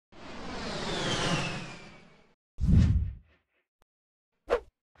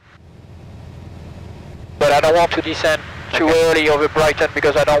but I don't want to descend too early over Brighton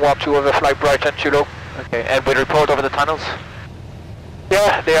because I don't want to overfly Brighton too low. Okay, and we report over the tunnels?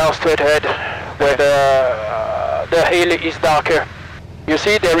 Yeah, they are straight ahead, where the hill is darker. You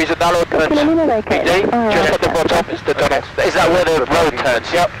see, there is an allotment just at the bottom is the tunnel. Okay. Is that where the road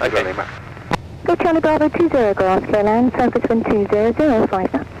turns? Yep. Okay. Go Charlie Bravo 20 grass, clear land, surface wind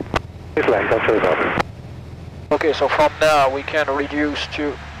 2005 knots. This line, Charlie Bravo. Okay, so from now we can reduce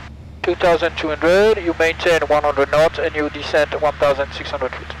to 2,200, you maintain 100 knots and you descend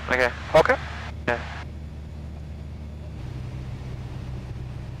 1,600 feet. Okay. Okay? Yeah.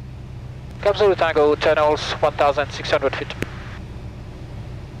 Capsule Tango tunnels 1,600 feet.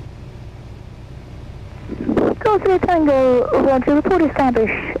 Capsule Tango, Roger, report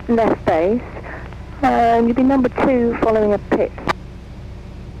established left base. You'll be number 2 following a pit.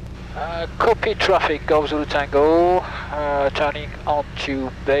 Copy traffic, Golf Zulu Tango, turning onto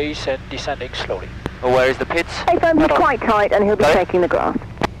base and descending slowly. Where is the pits? Hey, he's quite tight and he'll be taking the grass.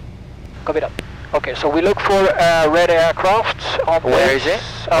 Copy that. Okay, so we look for red aircraft on Where base. is it?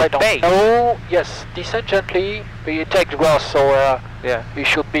 I don't base? know. Yes, descend gently. We take the grass, so yeah, you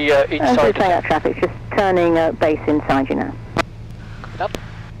should be I'm inside. saying that traffic, just turning base inside you now. Copy that.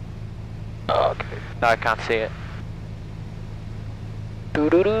 Okay. no, I can't see it.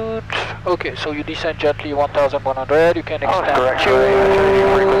 Okay, so you descend gently 1,100, you can extend correct. two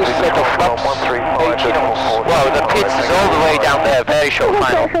set of flaps, 18 knots. Wow, the pits is all the way down there, very short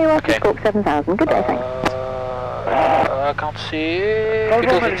final. Okay. Scorp 7000, good day, thanks. I can't see it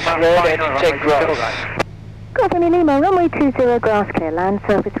because it's red and you take grass. Golf India Lima, runway 20 grass clear land,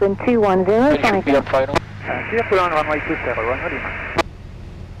 surface wind It should be 2105. up final. runway 20, runway.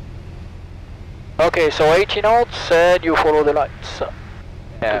 Okay, so 18 knots and you follow the lights.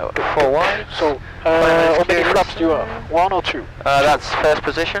 Yeah, 4 wide. So, how many flaps do you have? 1 or 2? That's first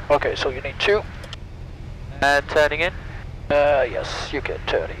position. Okay, so you need 2. And turning in. Yes, you can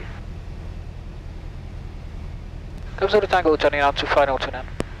turn in. Comes the Tango turning out to final to now.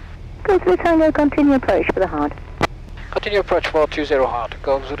 Go to the Tango, continue approach for the hard. Continue approach for 20 hard.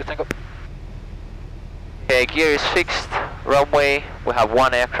 Go to the Tango. Okay, gear is fixed. Runway, we have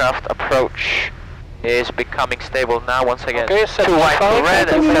 1 aircraft. Approach is becoming stable now once again. Okay, 2 white to red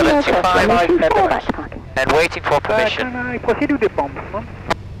and 75. And waiting for permission. Can I proceed with the pumps, no?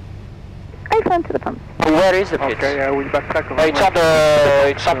 Hey, front to the pump. Where is the pit? Okay, we'll backtrack.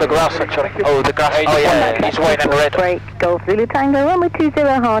 It's on the grass actually. Oh, the grass. Oh yeah, It's white and red. Break, Golf Zulu Tango, runway 20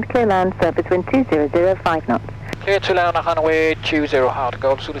 hard, clear land, surface wind 2005 knots. Clear to land on runway 20 hard.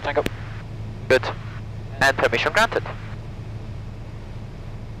 Go to the Tango. Good. And permission granted.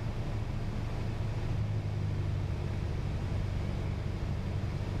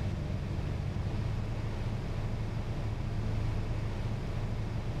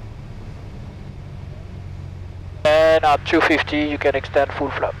 And at 250 you can extend full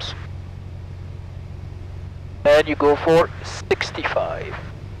flaps. Then you go for 65.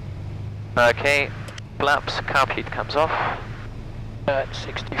 Okay, flaps, Cockpit comes off. And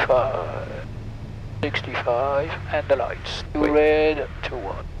 65. 65 and the lights. 2 red, 2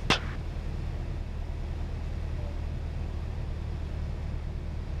 white.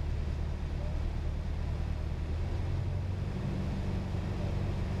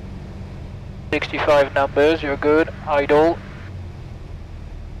 .65 numbers, you're good. Idle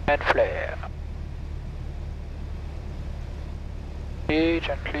and flare.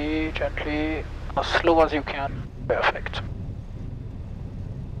 Gently, gently, as slow as you can. Perfect.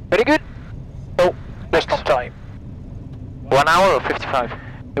 Very good. Oh, best on time. 1 hour or 55?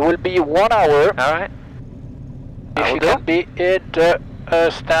 It will be 1 hour. Alright. If you can be in the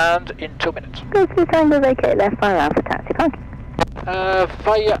stand in 2 minutes. Go to the Tango, vacate left, fire Alpha taxi, parking.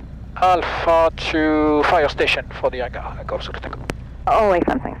 Via Alpha to fire station for the hangar. Go to the Tango. Oh, wait,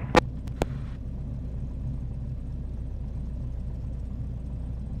 front, thanks.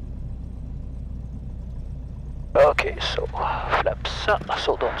 Okay, so flaps,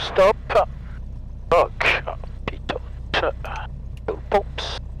 so don't stop. Rock, pitot, no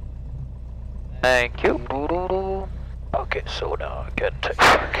pumps. Thank you. Okay, so now I can take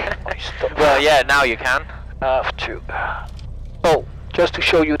back my stop. Well, yeah, now you can. Have to. Oh, just to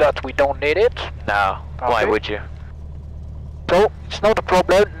show you that we don't need it. No, why Okay. would you? So, it's not a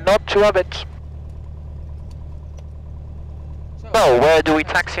problem not to have it. So, where do we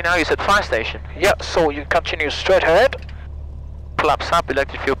taxi now? You said fire station. Yeah, so you continue straight ahead. Flaps up,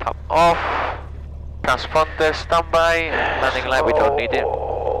 electric fuel pump off. Transponder standby. Landing light, we don't need it.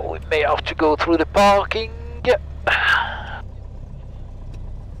 We may have to go through the parking.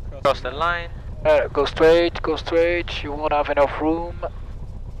 Cross the line. Go straight, you won't have enough room.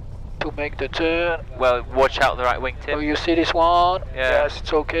 to make the turn. Well, watch out the right wing, Tim. Oh, you see this one? Yeah. Yes,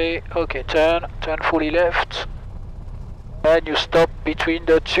 it's okay. Okay, turn fully left. And you stop between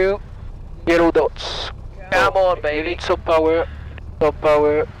the two yellow dots. Come on, You baby. need some power. Some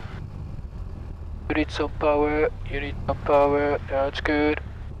power. You need some power. You need some power. That's good.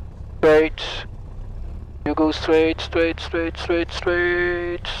 Straight. You go straight, straight, straight, straight,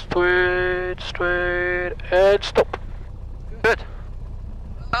 straight, straight, straight, and stop. Good.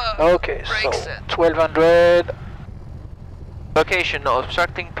 Okay, brake so set. 1200. Location not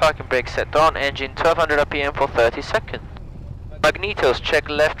obstructing, parking brake set on, engine 1200 RPM for 30 seconds. Magnetos, check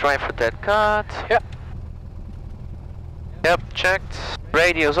left, right for dead cut. Yep. Yep, checked.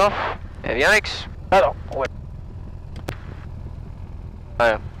 Radio's off. Avionics. Hello. Wait.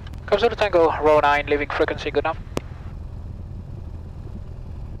 Comes to the Tango, row 9, leaving frequency, good enough.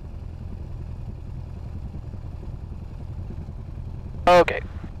 Okay.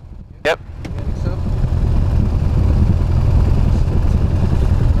 Yep.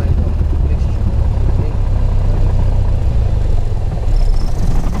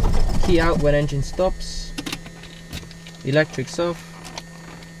 Key out when engine stops. Electrics off.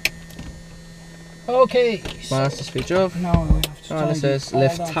 Okay. Master switch off. Now we have to And it says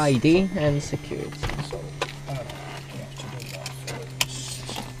left tidy and secured.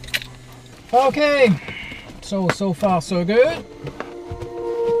 Okay. So far so good.